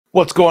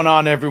What's going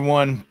on,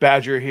 everyone?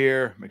 Badger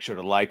here. Make sure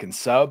to like and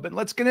sub, and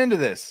let's get into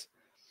this.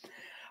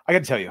 I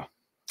gotta tell you,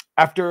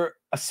 after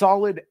a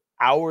solid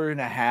hour and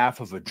a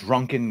half of a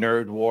drunken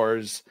nerd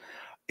wars,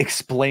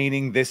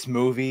 explaining this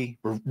movie,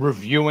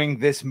 reviewing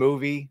this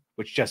movie,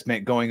 which just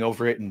meant going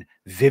over it in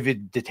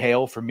vivid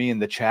detail for me in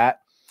the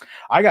chat,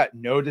 I got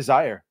no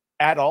desire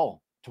at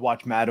all to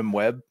watch Madam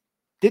Web.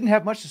 Didn't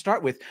have much to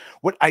start with.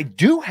 What I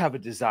do have a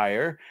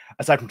desire,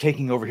 aside from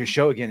taking over his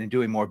show again and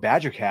doing more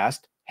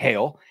Badgercast,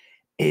 hail,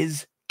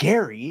 is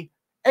Gary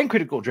and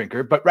Critical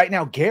Drinker. But right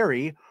now,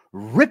 Gary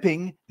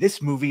ripping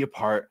this movie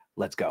apart.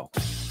 Let's go.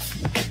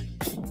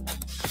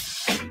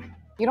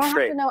 You don't have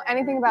to know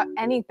anything about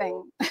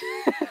anything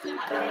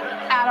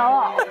at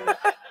all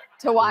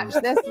to watch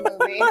this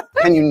movie.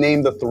 Can you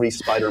name the 3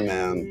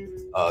 Spider-Man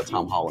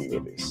Tom Holland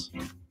movies?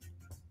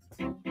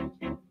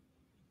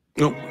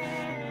 Nope.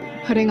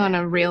 Putting on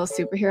a real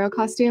superhero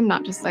costume,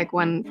 not just like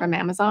one from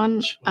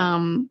Amazon,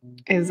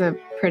 is a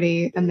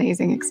pretty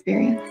amazing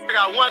experience. I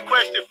got one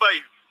question for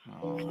you.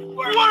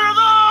 What are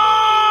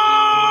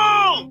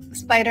those?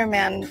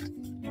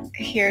 Spider-Man,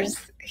 here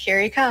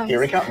he comes. Here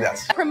we come.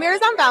 Yes.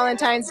 Premieres on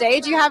Valentine's Day.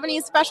 Do you have any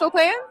special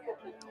plans?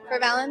 For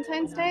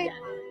Valentine's Day,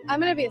 I'm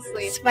gonna be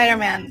asleep.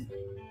 Spider-Man,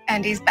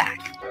 and he's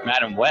back.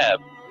 Madam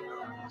Web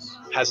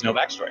has no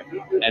backstory.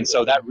 And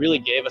so that really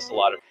gave us a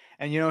lot of...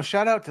 And, you know,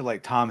 shout out to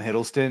like Tom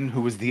Hiddleston,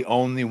 who was the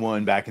only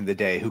one back in the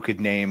day who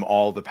could name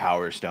all the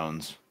Power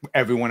Stones.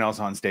 Everyone else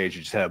on stage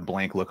just had a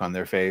blank look on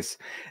their face.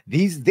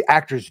 The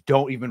actors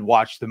don't even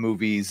watch the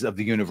movies of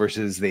the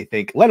universes they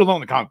think, let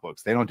alone the comic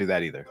books. They don't do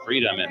that either.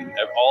 freedom and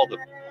all the...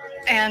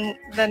 And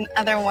the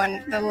other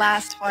one, the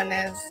last one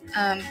is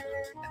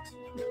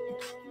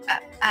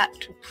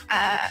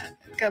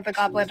the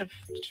Goblet of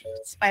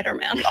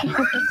Spider-Man.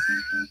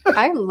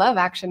 I love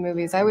action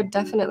movies. I would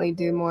definitely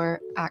do more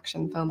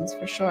action films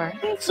for sure.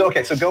 So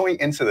going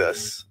into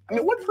this, I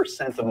mean, what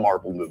percent of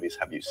Marvel movies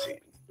have you seen?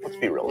 Let's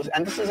be real.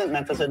 And this isn't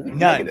meant as a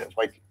negative.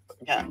 Like,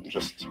 again,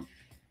 just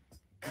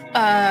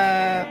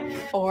 4%.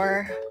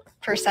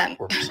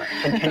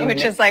 4%.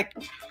 Which is like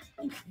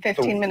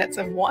 15 minutes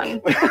of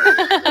one.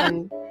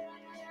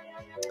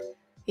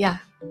 Yeah,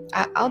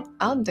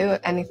 I'll do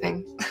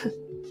anything.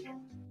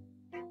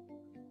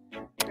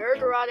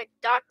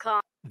 Nerdrotic.com.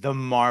 The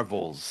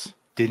Marvels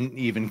didn't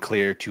even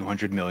clear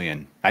 200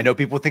 million. I know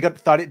people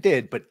thought it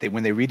did, but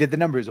when they redid the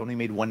numbers, only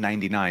made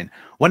 199.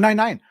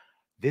 199.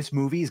 This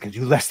movie is going to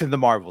do less than the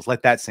Marvels.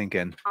 Let that sink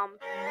in.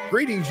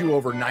 Greetings, you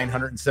over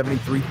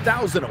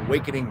 973,000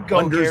 awakening Go,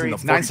 wonders Gary. in the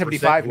It's 40%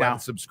 975 who now.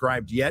 haven't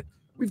subscribed yet.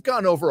 We've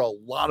gone over a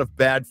lot of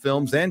bad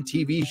films and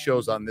TV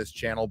shows on this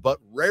channel, but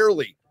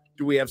rarely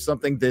do we have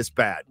something this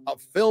bad. A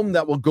film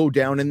that will go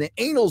down in the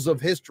annals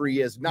of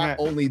history as not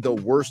only the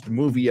worst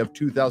movie of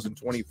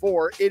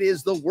 2024, it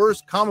is the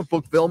worst comic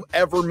book film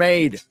ever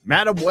made.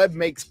 Madam Web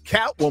makes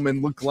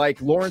Catwoman look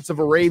like Lawrence of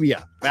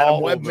Arabia.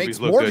 Madam Web makes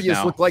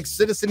Morbius look like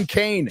Citizen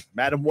Kane.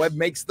 Madam Web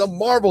makes the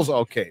Marvels.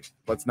 Okay,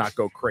 let's not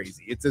go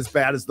crazy. It's as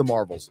bad as the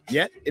Marvels.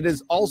 Yet, it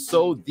is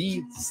also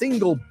the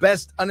single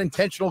best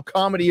unintentional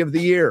comedy of the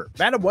year.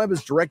 Madam Web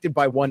is directed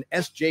by one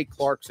S.J.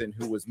 Clarkson,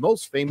 who was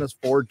most famous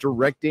for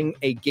directing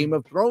a Game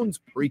of Thrones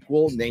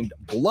prequel named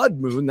Blood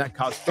Moon that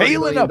cost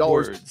 $30 million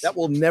that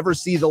will never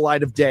see the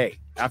light of day.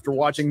 After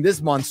watching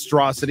this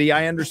monstrosity,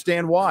 I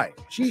understand why.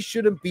 She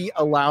shouldn't be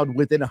allowed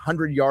within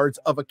 100 yards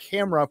of a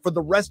camera for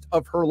the rest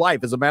of her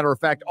life. As a matter of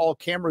fact, all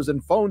cameras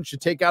and phones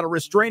should take out a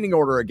restraining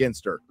order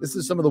against her. This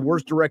is some of the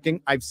worst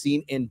directing I've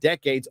seen in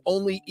decades,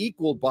 only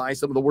equaled by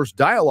some of the worst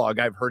dialogue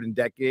I've heard in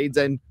decades,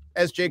 and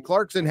S.J.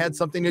 Clarkson had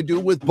something to do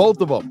with both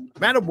of them.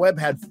 Madam Web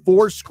had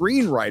 4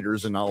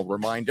 screenwriters, and I'll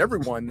remind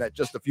everyone that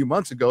just a few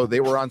months ago,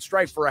 they were on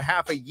strike for a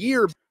half a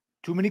year.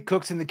 Too many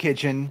cooks in the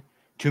kitchen.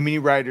 Too many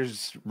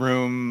writers'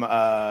 room,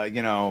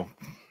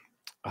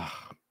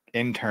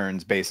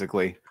 interns,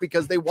 basically.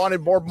 Because they wanted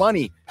more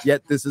money.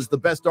 Yet this is the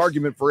best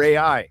argument for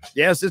AI.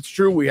 Yes, it's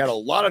true. We had a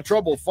lot of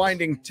trouble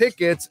finding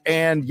tickets.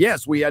 And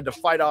yes, we had to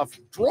fight off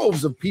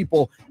droves of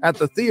people at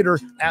the theater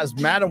as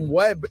Madam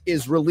Web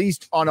is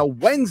released on a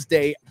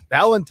Wednesday,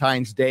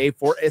 Valentine's Day,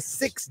 for a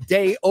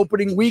 6-day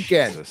opening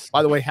weekend. Jesus.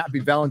 By the way, happy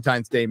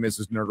Valentine's Day,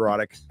 Mrs.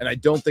 Nerdrotic. And I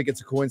don't think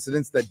it's a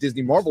coincidence that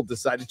Disney Marvel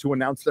decided to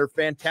announce their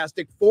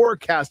Fantastic Four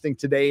casting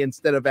today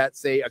instead of at,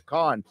 say, a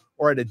con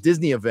or at a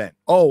Disney event.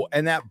 Oh,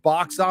 and that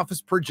box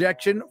office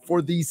projection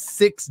for the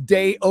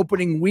 6-day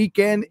opening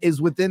weekend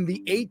is within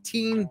the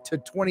 18 to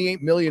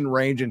 28 million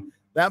range, and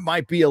that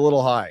might be a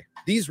little high.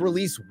 These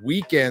release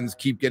weekends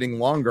keep getting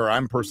longer.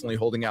 I'm personally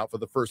holding out for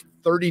the first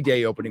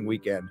 30-day opening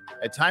weekend.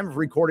 At time of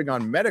recording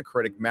on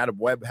Metacritic, Madam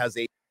Web has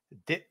a...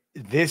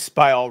 This,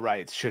 by all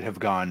rights, should have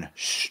gone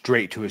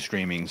straight to a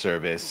streaming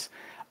service.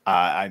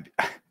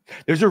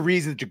 There's a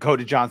reason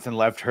Dakota Johnson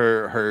left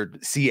her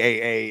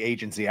CAA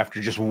agency after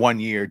just 1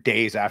 year,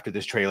 days after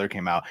this trailer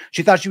came out.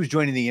 She thought she was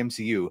joining the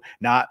MCU,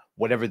 not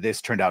whatever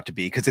this turned out to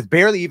be, because it's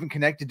barely even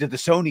connected to the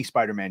Sony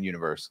Spider-Man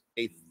universe.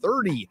 A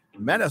 30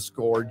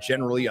 Metascore,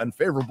 generally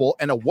unfavorable,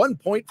 and a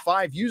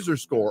 1.5 user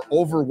score,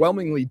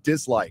 overwhelmingly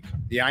dislike.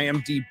 The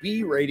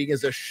IMDb rating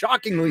is a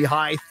shockingly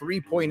high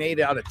 3.8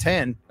 out of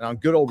 10. And on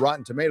good old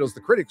Rotten Tomatoes,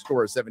 the critic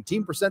score is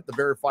 17%. The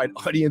verified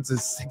audience is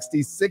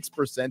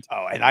 66%.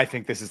 Oh, and I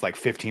think this is like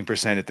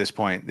 15% at this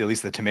point, at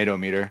least the tomato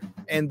meter.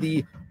 And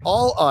the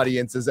all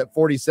audience is at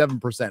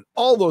 47%.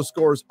 All those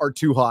scores are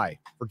too high.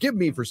 Forgive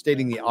me for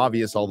stating the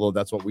obvious, although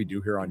that's what we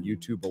do here on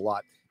YouTube a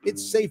lot.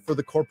 It's safe for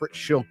the corporate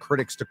shill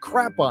critics to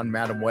crap on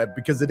Madam Web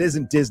because it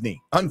isn't Disney.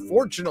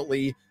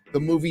 Unfortunately, the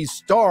movie's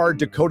star,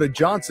 Dakota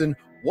Johnson,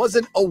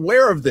 wasn't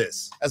aware of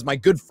this. As my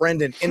good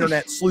friend and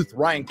internet sleuth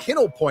Ryan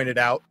Kinnell pointed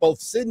out, both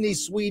Sydney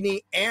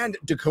Sweeney and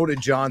Dakota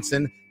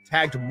Johnson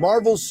tagged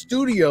Marvel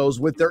Studios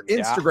with their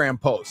Instagram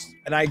posts.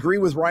 And I agree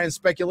with Ryan's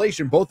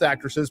speculation. Both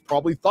actresses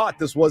probably thought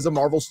this was a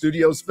Marvel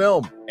Studios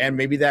film. And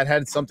maybe that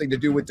had something to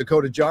do with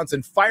Dakota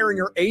Johnson firing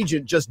her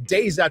agent just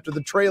days after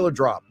the trailer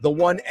drop. The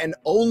one and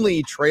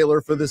only trailer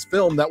for this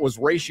film that was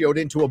ratioed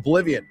into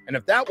oblivion. And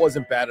if that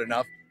wasn't bad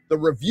enough, the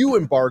review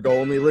embargo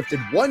only lifted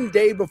 1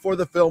 day before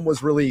the film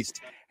was released.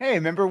 Hey,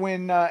 remember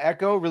when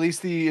Echo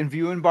released the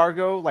review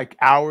embargo like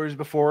hours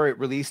before it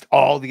released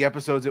all the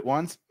episodes at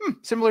once?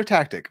 Similar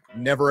tactic.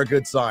 Never a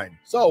good sign.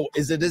 So,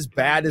 is it as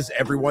bad as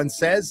everyone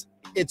says?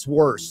 It's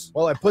worse.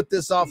 Well, I put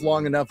this off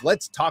long enough.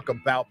 Let's talk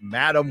about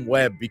Madam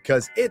Web,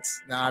 because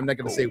it's, I'm not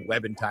going to say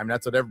web in time.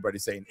 That's what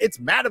everybody's saying. It's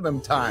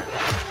Madam time.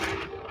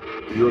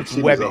 New York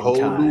City is a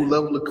whole new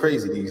level of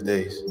crazy these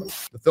days.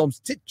 The film's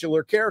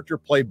titular character,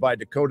 played by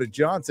Dakota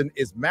Johnson,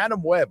 is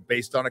Madam Web,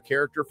 based on a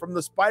character from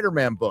the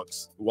Spider-Man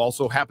books, who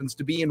also happens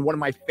to be in one of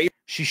my favorite.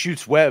 She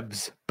shoots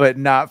webs, but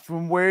not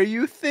from where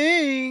you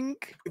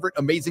think. Favorite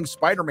Amazing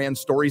Spider-Man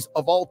stories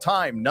of all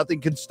time. Nothing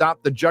Can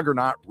Stop the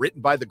Juggernaut,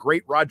 written by the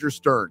great Roger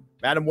Stern.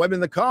 Madam Web in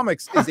the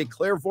comics is a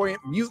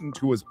clairvoyant mutant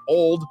who is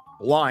old,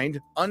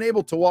 blind,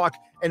 unable to walk,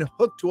 and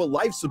hooked to a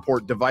life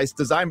support device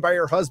designed by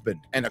her husband.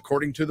 And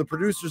according to the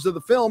producers of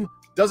the film,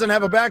 doesn't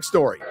have a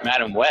backstory.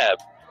 Madam Web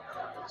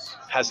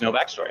has no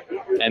backstory.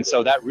 And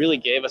so that really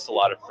gave us a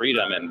lot of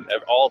freedom, and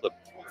all the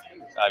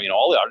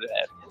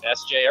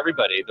SJ,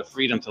 everybody, the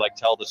freedom to like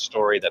tell the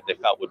story that they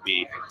felt would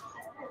be,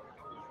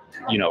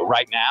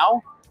 right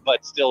now,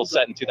 but still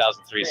set in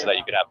 2003 so that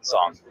you could have the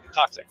song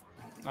Toxic.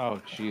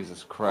 Oh,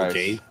 Jesus Christ.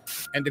 Okay.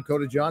 And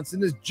Dakota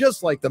Johnson is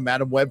just like the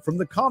Madam Web from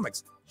the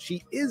comics.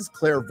 She is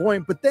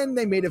clairvoyant, but then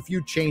they made a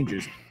few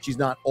changes. She's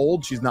not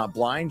old, she's not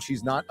blind,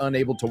 she's not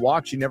unable to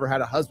walk, she never had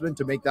a husband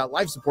to make that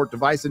life support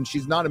device, and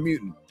she's not a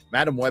mutant.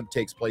 Madam Web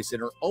takes place in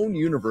her own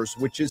universe,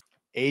 which is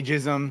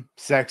ageism,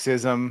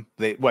 sexism.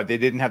 They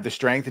didn't have the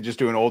strength to just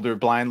do an older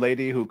blind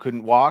lady who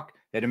couldn't walk.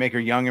 They had to make her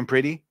young and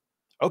pretty.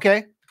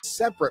 Okay.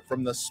 Separate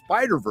from the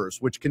Spider-Verse,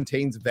 which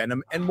contains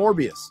Venom and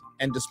Morbius,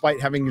 and despite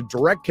having a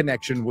direct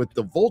connection with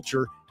the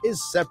Vulture,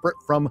 is separate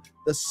from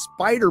the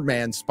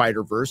Spider-Man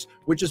Spider-Verse,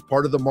 which is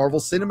part of the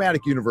Marvel Cinematic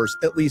Universe,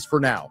 at least for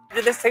now.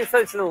 Did this take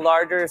place in the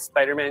larger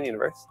Spider-Man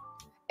universe?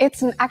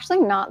 It's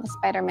actually not the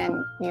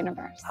Spider-Man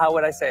universe. How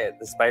would I say it?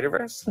 The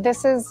Spider-Verse?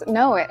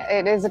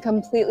 It is a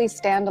completely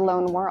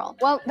standalone world.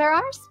 Well, there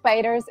are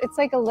spiders. It's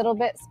like a little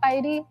bit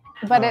Spidey,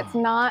 but it's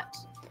not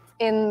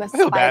in the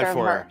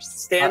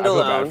Spider-Verse.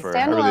 Standalone.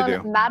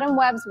 Standalone, Madam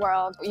Web's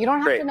world. You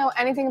don't have to know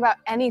anything about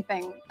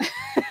anything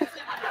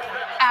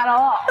at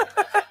all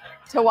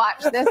to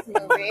watch this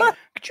movie.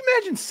 Could you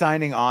imagine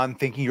signing on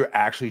thinking you're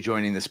actually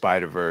joining the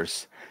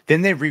Spider-Verse?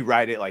 Then they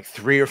rewrite it like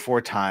 3 or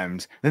 4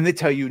 times. Then they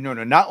tell you, no,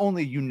 not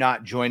only are you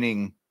not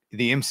joining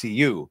the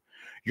MCU,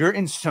 you're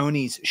in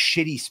Sony's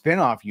shitty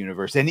spin-off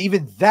universe. And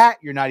even that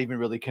you're not even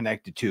really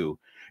connected to.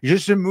 You're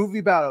just a movie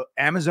about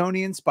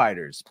Amazonian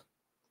spiders.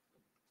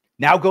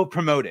 Now go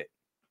promote it.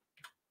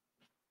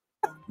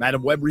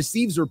 Madam Web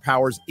receives her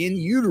powers in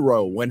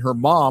utero when her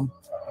mom,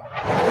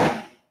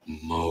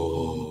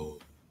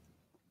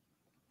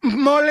 who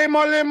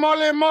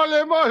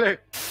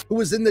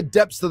was in the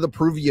depths of the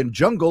Peruvian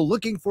jungle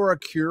looking for a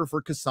cure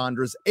for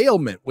Cassandra's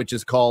ailment, which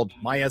is called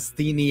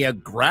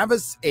myasthenia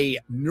gravis, a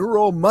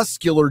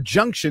neuromuscular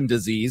junction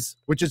disease,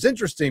 which is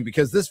interesting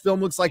because this film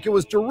looks like it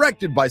was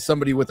directed by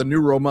somebody with a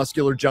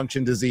neuromuscular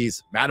junction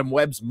disease. Madam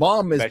Web's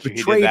mom is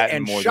betrayed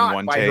and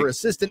shot by her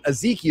assistant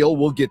Ezekiel.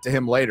 We'll get to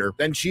him later.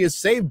 Then she is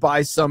saved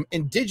by some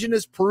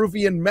indigenous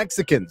Peruvian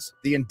Mexicans.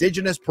 The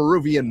indigenous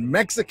Peruvian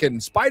Mexican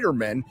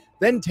Spider-Men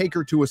then take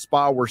her to a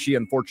spa where she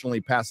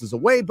unfortunately passes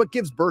away, but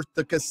gives birth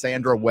to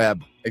Cassandra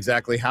Webb.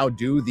 Exactly how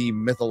do the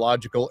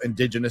mythological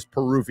indigenous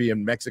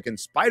Peruvian Mexican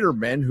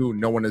Spider-Men, who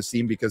no one has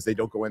seen because they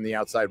don't go in the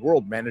outside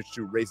world, manage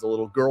to raise a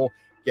little girl,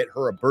 get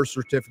her a birth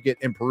certificate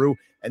in Peru,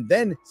 and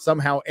then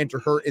somehow enter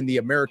her in the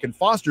American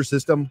foster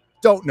system?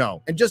 Don't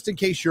know. And just in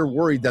case you're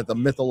worried that the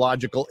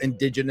mythological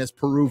indigenous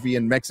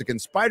Peruvian Mexican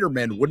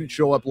Spider-Man wouldn't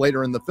show up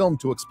later in the film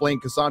to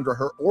explain Cassandra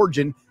her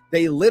origin,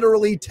 they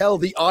literally tell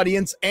the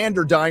audience and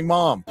her dying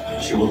mom.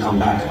 She will come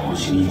back when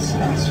she needs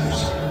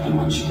answers. And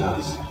when she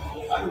does,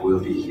 I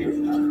will be here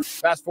for her.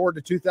 Fast forward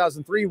to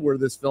 2003, where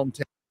this film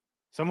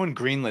someone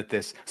greenlit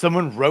this.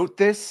 Someone wrote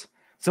this.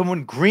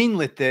 Someone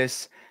greenlit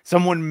this.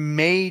 Someone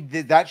made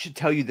that should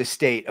tell you the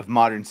state of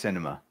modern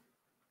cinema.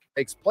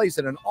 Takes place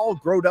and an all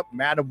grown up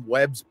Madam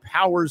Web's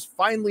powers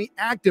finally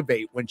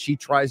activate when she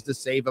tries to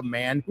save a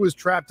man who is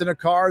trapped in a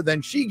car.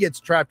 Then she gets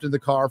trapped in the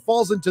car,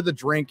 falls into the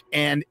drink,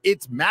 and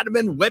it's Madam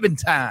and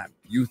Webbin time.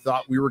 You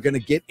thought we were going to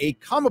get a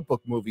comic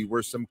book movie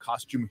where some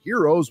costume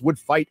heroes would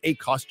fight a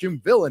costume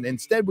villain.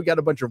 Instead, we got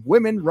a bunch of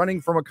women running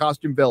from a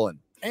costume villain.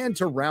 And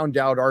to round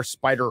out our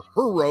spider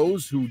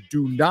heroes who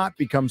do not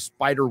become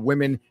spider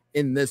women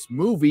in this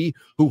movie,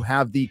 who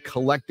have the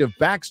collective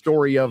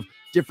backstory of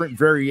different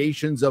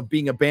variations of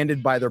being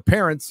abandoned by their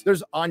parents,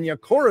 there's Anya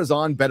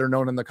Corazon, better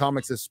known in the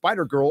comics as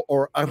Spider-Girl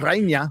or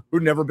Araña, who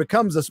never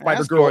becomes a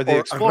Spider-Girl or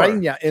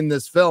Araña in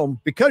this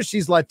film. Because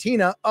she's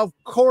Latina, of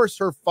course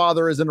her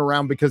father isn't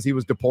around because he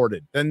was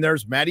deported. Then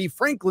there's Maddie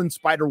Franklin,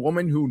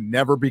 Spider-Woman, who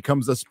never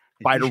becomes a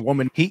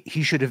Spider-Woman.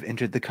 He should have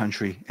entered the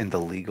country in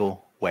the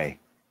legal way.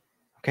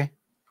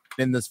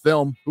 In this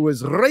film, who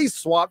is race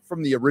swapped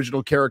from the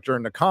original character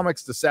in the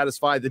comics to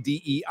satisfy the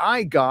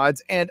DEI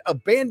gods and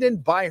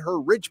abandoned by her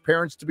rich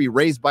parents to be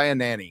raised by a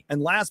nanny.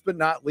 And last but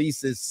not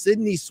least is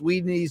Sydney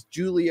Sweeney's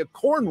Julia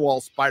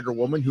Cornwall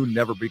Spider-Woman, who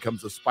never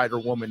becomes a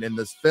Spider-Woman in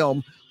this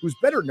film, who's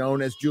better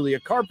known as Julia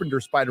Carpenter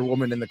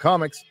Spider-Woman in the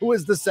comics, who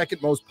is the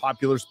second most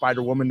popular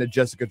Spider-Woman to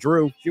Jessica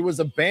Drew. She was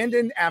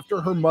abandoned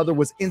after her mother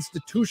was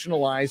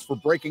institutionalized for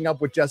breaking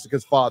up with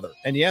Jessica's father.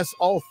 And yes,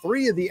 all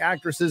three of the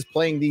actresses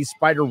playing these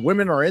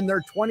Spider-Women are in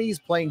their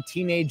 20s playing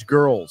teenage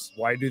girls.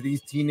 Why do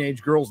these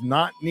teenage girls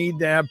not need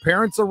to have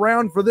parents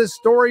around for this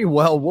story?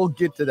 Well, we'll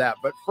get to that.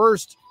 But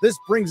first, this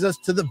brings us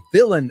to the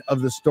villain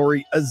of the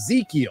story,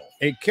 Ezekiel,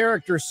 a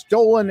character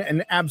stolen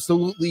and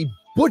absolutely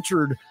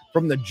butchered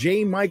from the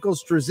J. Michael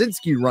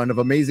Straczynski run of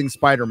Amazing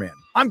Spider-Man.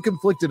 I'm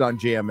conflicted on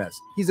JMS.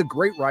 He's a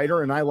great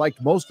writer, and I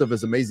liked most of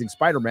his Amazing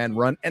Spider-Man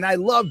run, and I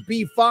love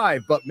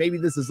B5, but maybe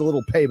this is a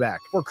little payback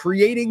for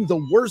creating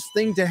the worst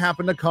thing to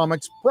happen to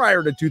comics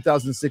prior to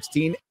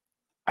 2016.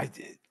 I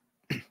did.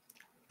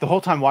 The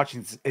whole time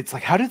watching this, it's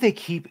like, how do they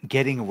keep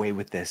getting away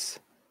with this?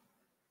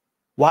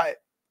 Why?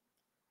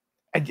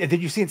 And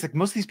then you see, it's like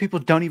most of these people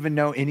don't even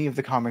know any of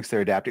the comics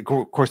they're adapting.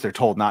 Of course, they're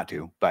told not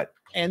to, but.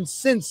 And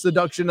since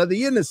Seduction of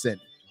the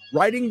Innocent,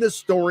 writing the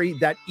story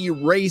that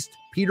erased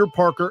Peter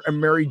Parker and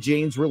Mary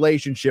Jane's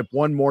relationship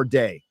one more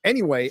day.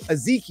 Anyway,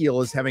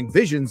 Ezekiel is having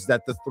visions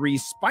that the three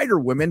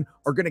Spider-Women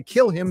are going to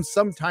kill him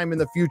sometime in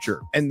the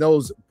future. And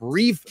those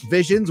brief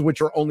visions,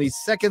 which are only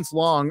seconds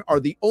long, are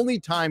the only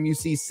time you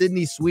see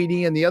Sydney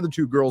Sweeney and the other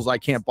two girls I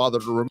can't bother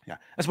to remember. Yeah,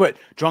 that's what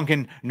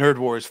Drunken Nerd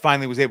Wars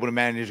finally was able to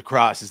manage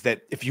across, is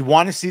that if you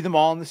want to see them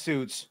all in the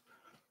suits,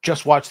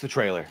 just watch the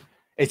trailer.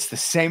 It's the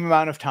same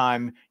amount of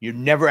time. You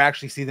never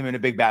actually see them in a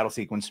big battle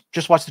sequence.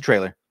 Just watch the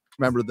trailer.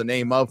 Remember the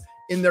name of,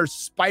 in their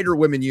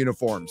Spider-Women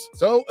uniforms.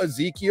 So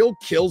Ezekiel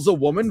kills a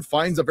woman,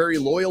 finds a very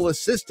loyal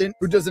assistant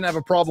who doesn't have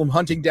a problem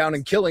hunting down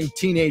and killing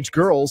teenage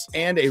girls,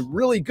 and a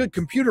really good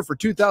computer for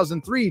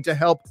 2003 to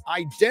help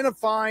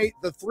identify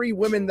the three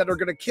women that are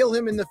going to kill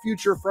him in the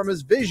future from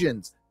his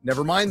visions.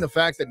 Never mind the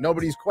fact that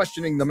nobody's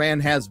questioning the man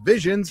has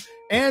visions,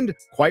 and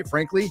quite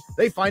frankly,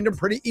 they find him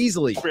pretty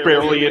easily.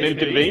 Barely an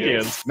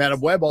inconvenience. Madam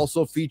Web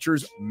also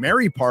features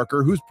Mary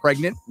Parker, who's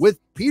pregnant with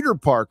Peter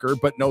Parker,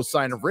 but no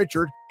sign of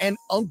Richard, and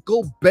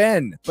Uncle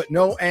Ben, but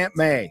no Aunt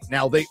May.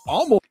 Now, they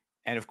almost...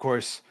 And of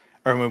course,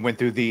 Erwin went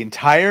through the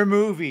entire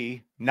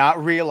movie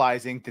not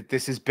realizing that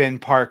this is Ben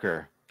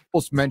Parker.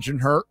 Almost mention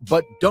her,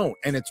 but don't.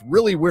 And it's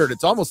really weird.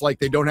 It's almost like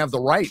they don't have the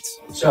rights.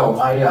 So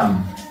I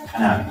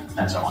kind of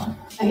met someone.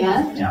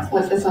 Again? Yeah.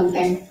 What's this one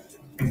thing?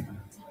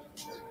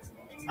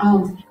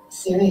 Oh,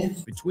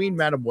 serious. Between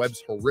Madam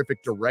Web's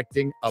horrific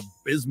directing,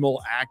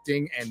 abysmal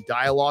acting, and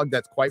dialogue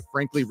that's quite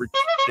frankly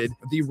retarded,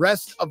 the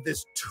rest of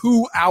this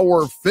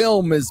 2-hour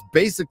film is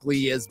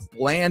basically as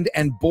bland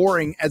and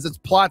boring as its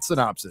plot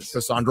synopsis.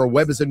 Cassandra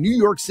Webb is a New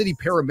York City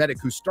paramedic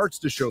who starts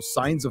to show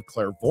signs of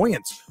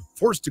clairvoyance.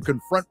 Forced to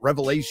confront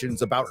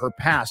revelations about her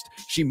past,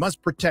 she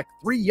must protect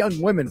 3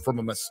 young women from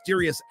a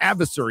mysterious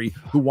adversary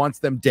who wants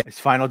them dead. His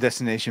final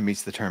destination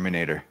meets the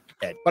Terminator.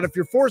 But if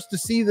you're forced to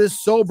see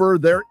this sober,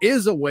 there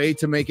is a way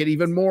to make it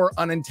even more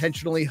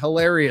unintentionally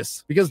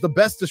hilarious. Because the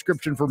best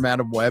description for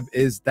Madam Web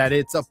is that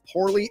it's a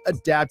poorly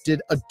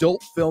adapted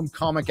adult film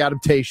comic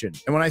adaptation.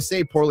 And when I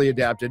say poorly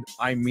adapted,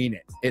 I mean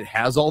it. It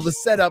has all the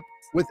setup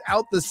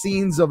without the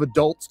scenes of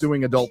adults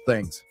doing adult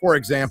things. For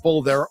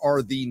example, there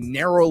are the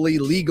narrowly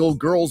legal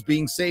girls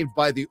being saved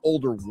by the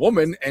older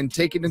woman and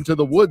taken into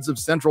the woods of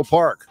Central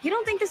Park. You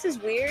don't think this is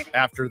weird?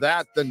 After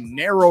that, the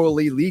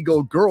narrowly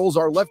legal girls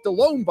are left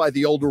alone by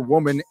the older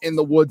woman in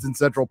the woods in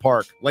Central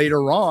Park.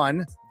 Later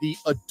on, the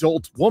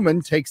adult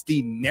woman takes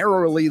the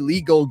narrowly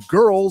legal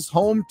girls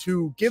home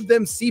to give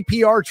them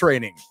CPR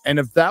training. And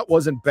if that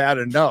wasn't bad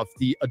enough,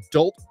 the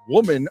adult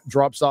woman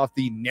drops off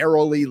the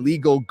narrowly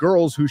legal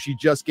girls who she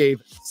just gave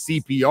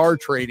CPR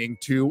training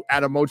to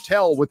at a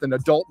motel with an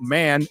adult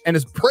man and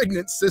his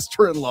pregnant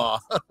sister-in-law.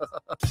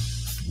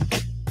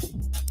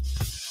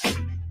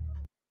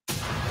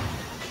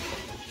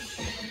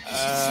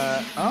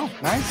 Oh,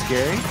 nice,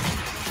 Gary.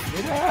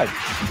 Good ad.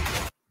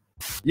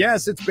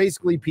 Yes, it's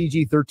basically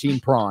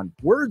PG-13 prawn.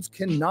 Words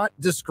cannot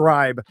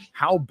describe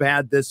how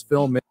bad this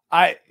film is.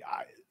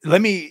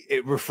 Let me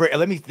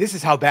this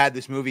is how bad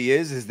this movie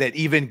is that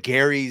even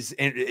Gary's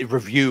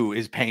review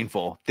is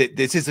painful. That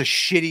this is a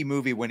shitty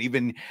movie when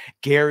even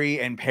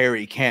Gary and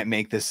Perry can't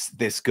make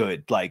this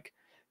good. Like,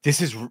 this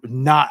is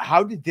not,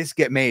 how did this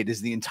get made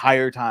is the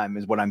entire time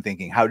is what I'm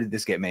thinking. How did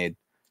this get made?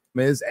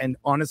 And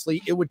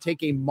honestly, it would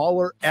take a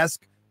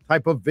Mahler-esque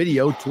type of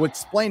video to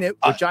explain it,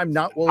 which I'm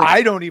not willing.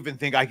 I don't even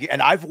think I can,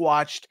 and I've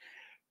watched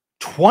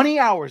 20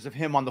 hours of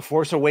him on The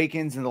Force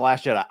Awakens and The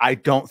Last Jedi. I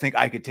don't think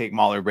I could take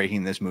Mahler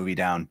breaking this movie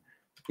down.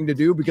 To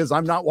do, because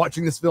I'm not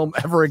watching this film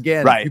ever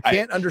again. Right. You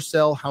can't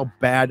undersell how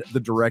bad the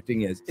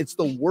directing is. It's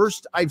the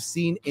worst I've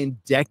seen in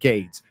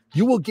decades.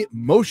 You will get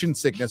motion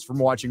sickness from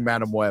watching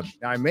Madam Web.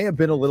 Now, I may have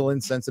been a little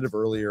insensitive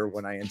earlier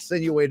when I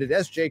insinuated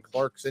S.J.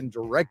 Clarkson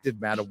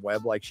directed Madam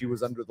Web like she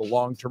was under the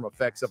long-term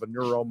effects of a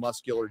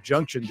neuromuscular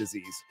junction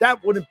disease.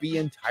 That wouldn't be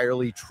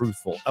entirely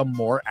truthful. A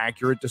more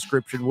accurate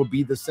description would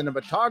be the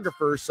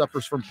cinematographer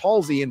suffers from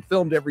palsy and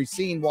filmed every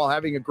scene while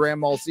having a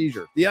grand mal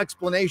seizure. The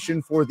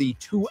explanation for the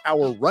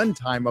 2-hour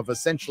runtime of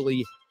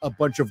essentially a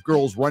bunch of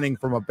girls running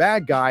from a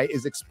bad guy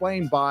is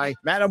explained by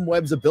Madam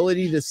Web's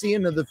ability to see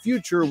into the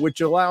future, which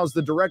allows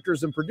the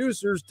directors and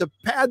producers to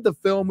pad the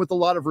film with a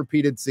lot of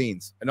repeated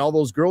scenes. And all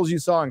those girls you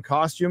saw in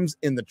costumes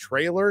in the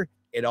trailer,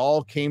 it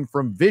all came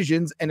from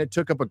visions, and it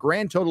took up a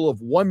grand total of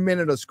 1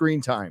 minute of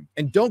screen time.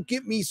 And don't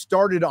get me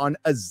started on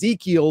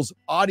Ezekiel's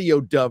audio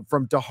dub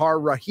from Tahar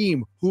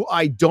Rahim, who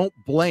I don't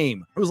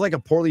blame. It was like a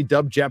poorly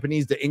dubbed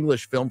Japanese to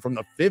English film from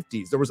the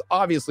 50s. There was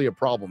obviously a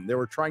problem. They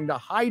were trying to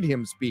hide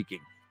him speaking.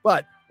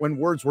 But when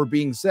words were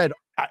being said,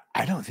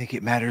 I don't think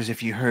it matters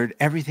if you heard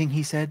everything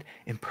he said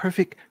in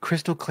perfect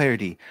crystal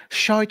clarity.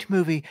 Shite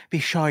movie be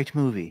shite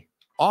movie.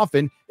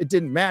 Often it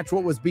didn't match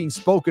what was being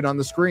spoken on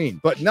the screen,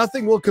 but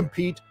nothing will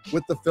compete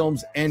with the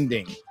film's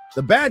ending.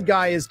 The bad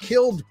guy is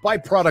killed by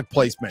product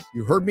placement.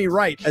 You heard me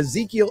right.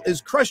 Ezekiel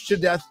is crushed to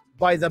death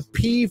by the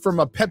P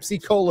from a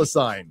Pepsi Cola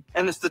sign.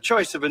 And it's the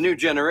choice of a new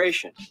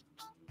generation.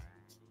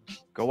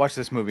 Go watch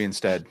this movie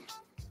instead.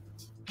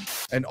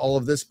 And all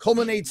of this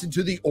culminates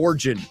into the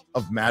origin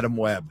of Madam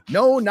Web.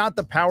 No, not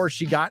the powers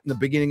she got in the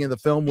beginning of the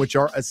film, which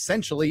are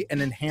essentially an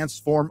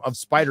enhanced form of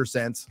spider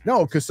sense.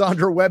 No,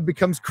 Cassandra Webb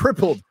becomes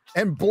crippled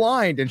and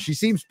blind, and she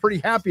seems pretty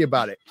happy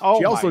about it. Oh,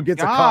 she also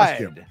gets a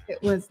costume.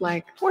 It was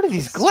like, what are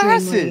these extremely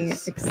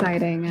glasses?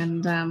 Exciting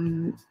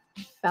and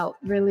felt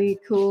really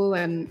cool.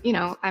 And, you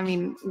know, I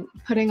mean,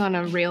 putting on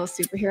a real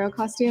superhero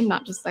costume,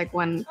 not just like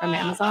one from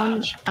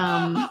Amazon,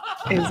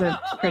 is a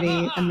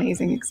pretty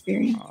amazing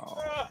experience.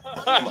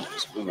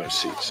 Move my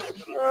seats.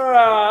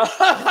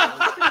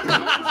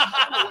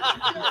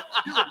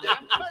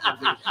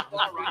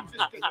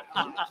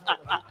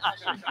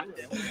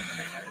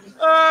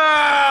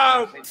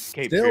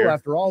 Still,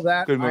 after all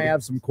that, I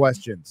have some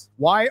questions.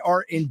 Why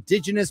are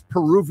indigenous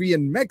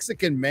Peruvian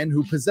Mexican men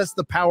who possess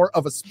the power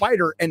of a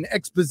spider and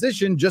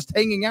exposition just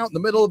hanging out in the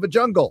middle of a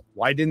jungle?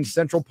 Why didn't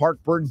Central Park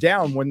burn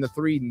down when the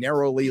three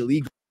narrowly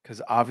legal?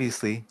 Because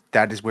obviously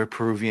that is where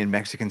Peruvian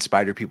Mexican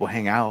spider people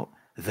hang out,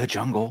 the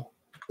jungle.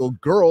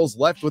 Girls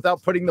left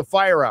without putting the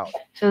fire out.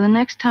 So the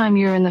next time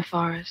you're in the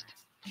forest,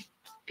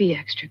 be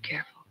extra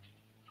careful,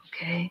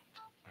 okay?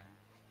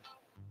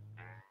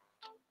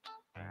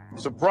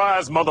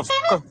 Surprise,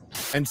 motherfucker.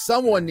 And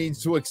someone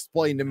needs to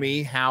explain to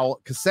me how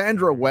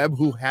Cassandra Webb,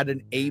 who had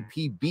an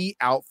APB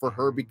out for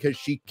her because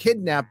she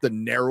kidnapped the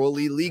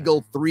narrowly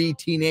legal 3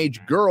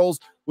 teenage girls,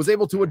 was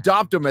able to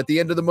adopt them at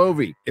the end of the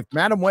movie. If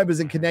Madam Web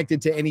isn't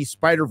connected to any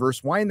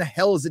Spider-Verse, why in the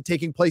hell is it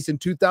taking place in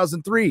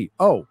 2003?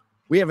 Oh,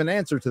 we have an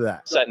answer to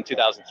that. Set in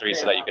 2003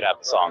 so that you could have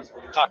the song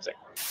Toxic.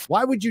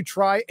 Why would you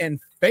try and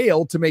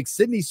fail to make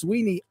Sydney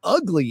Sweeney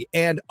ugly?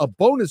 And a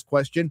bonus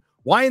question,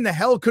 why in the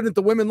hell couldn't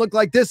the women look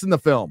like this in the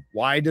film?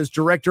 Why does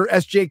director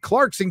S.J.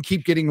 Clarkson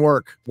keep getting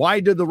work? Why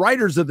do the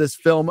writers of this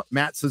film,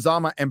 Matt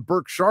Sazama and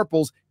Burke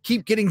Sharples,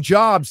 keep getting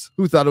jobs?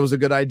 Who thought it was a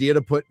good idea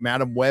to put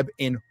Madam Web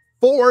in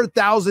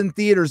 4,000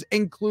 theaters,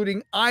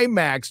 including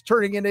IMAX,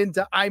 turning it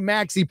into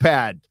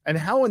IMAXi-Pad? And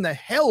how in the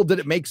hell did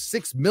it make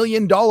 $6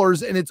 million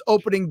in its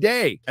opening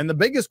day? And the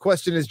biggest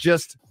question is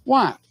just,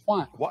 why?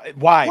 But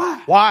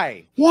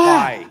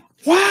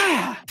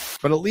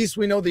at least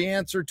we know the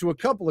answer to a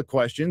couple of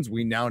questions.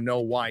 We now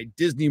know why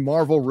Disney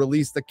Marvel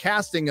released the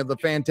casting of the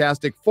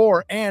Fantastic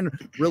Four and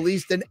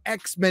released an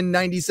X-Men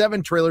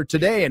 97 trailer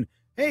today. And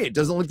hey, it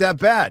doesn't look that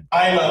bad.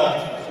 I'm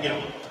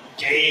a,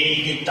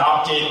 gay,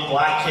 adopted,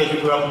 black kid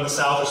who grew up in the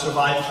South or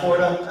survived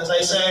Florida, as I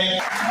say.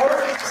 More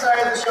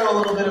decided to show a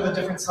little bit of a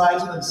different side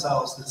to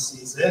themselves this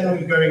season.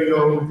 We're going to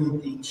go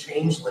with the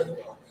changeling.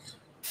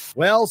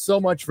 Well, so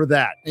much for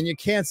that. And you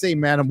can't say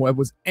Madam Web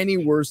was any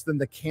worse than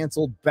the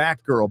canceled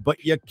Batgirl,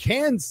 but you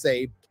can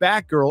say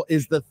Batgirl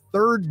is the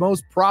 3rd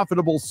most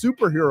profitable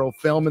superhero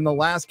film in the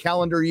last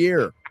calendar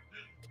year.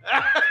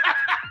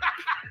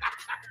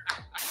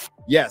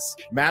 Yes,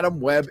 Madam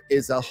Web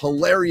is a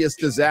hilarious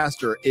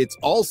disaster. It's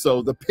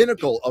also the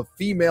pinnacle of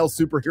female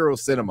superhero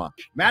cinema.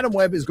 Madam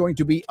Web is going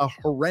to be a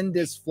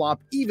horrendous flop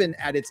even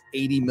at its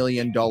 $80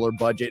 million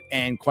budget.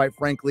 And quite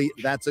frankly,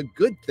 that's a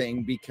good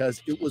thing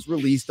because it was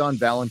released on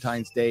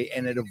Valentine's Day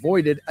and it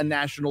avoided a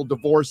national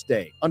divorce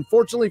day.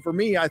 Unfortunately for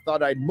me, I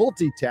thought I'd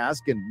multitask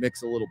and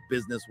mix a little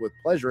business with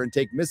pleasure and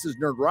take Mrs.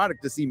 Nerdrotic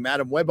to see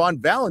Madam Web on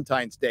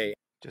Valentine's Day.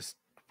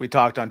 We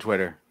talked on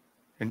Twitter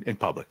in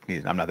public.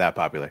 I'm not that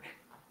popular.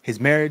 His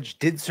marriage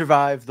did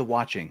survive the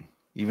watching,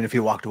 even if he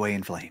walked away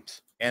in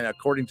flames. And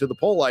according to the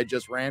poll I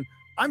just ran,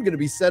 I'm going to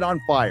be set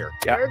on fire.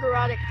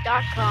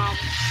 Nerdrotic.com.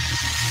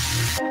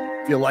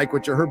 If you like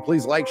what you heard,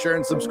 please like, share,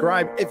 and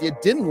subscribe. If you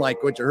didn't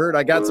like what you heard,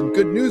 I got some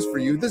good news for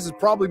you. This is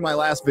probably my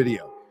last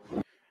video.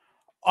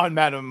 On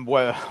Madam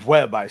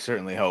Web, I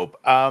certainly hope.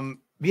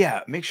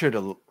 Yeah, make sure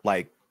to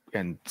like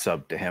and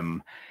sub to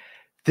him.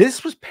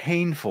 This was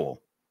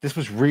painful. This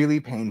was really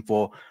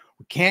painful.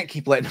 We can't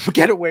keep letting them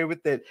get away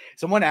with it.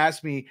 Someone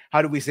asked me,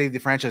 how do we save the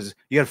franchise?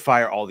 You got to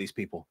fire all these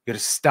people. You got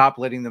to stop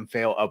letting them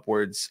fail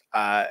upwards.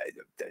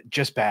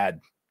 Just bad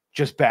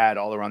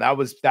all around.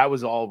 That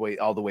was all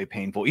the way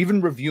painful. Even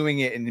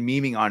reviewing it and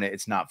memeing on it,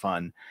 it's not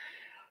fun.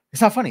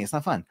 It's not funny. It's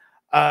not fun.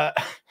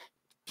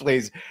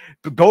 Please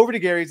go over to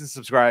Gary's and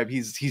subscribe.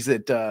 He's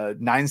at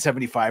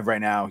 975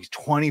 right now. He's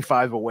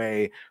 25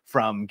 away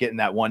from getting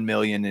that 1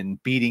 million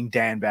and beating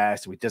Dan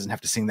Bass, so he doesn't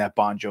have to sing that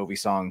Bon Jovi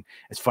song.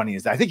 As funny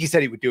as that, I think he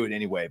said he would do it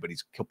anyway, but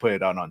he'll put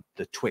it on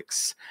the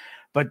Twix.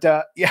 But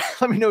yeah,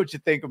 let me know what you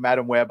think of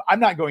Madam Web. I'm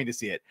not going to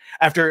see it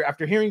after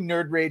hearing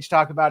Nerd Rage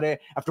talk about it.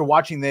 After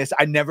watching this,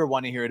 I never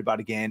want to hear it about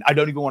again. I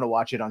don't even want to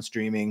watch it on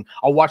streaming.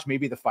 I'll watch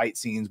maybe the fight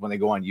scenes when they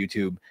go on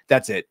YouTube.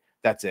 That's it.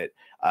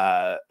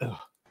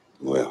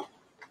 Well.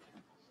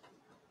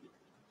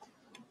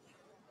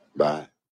 Bye.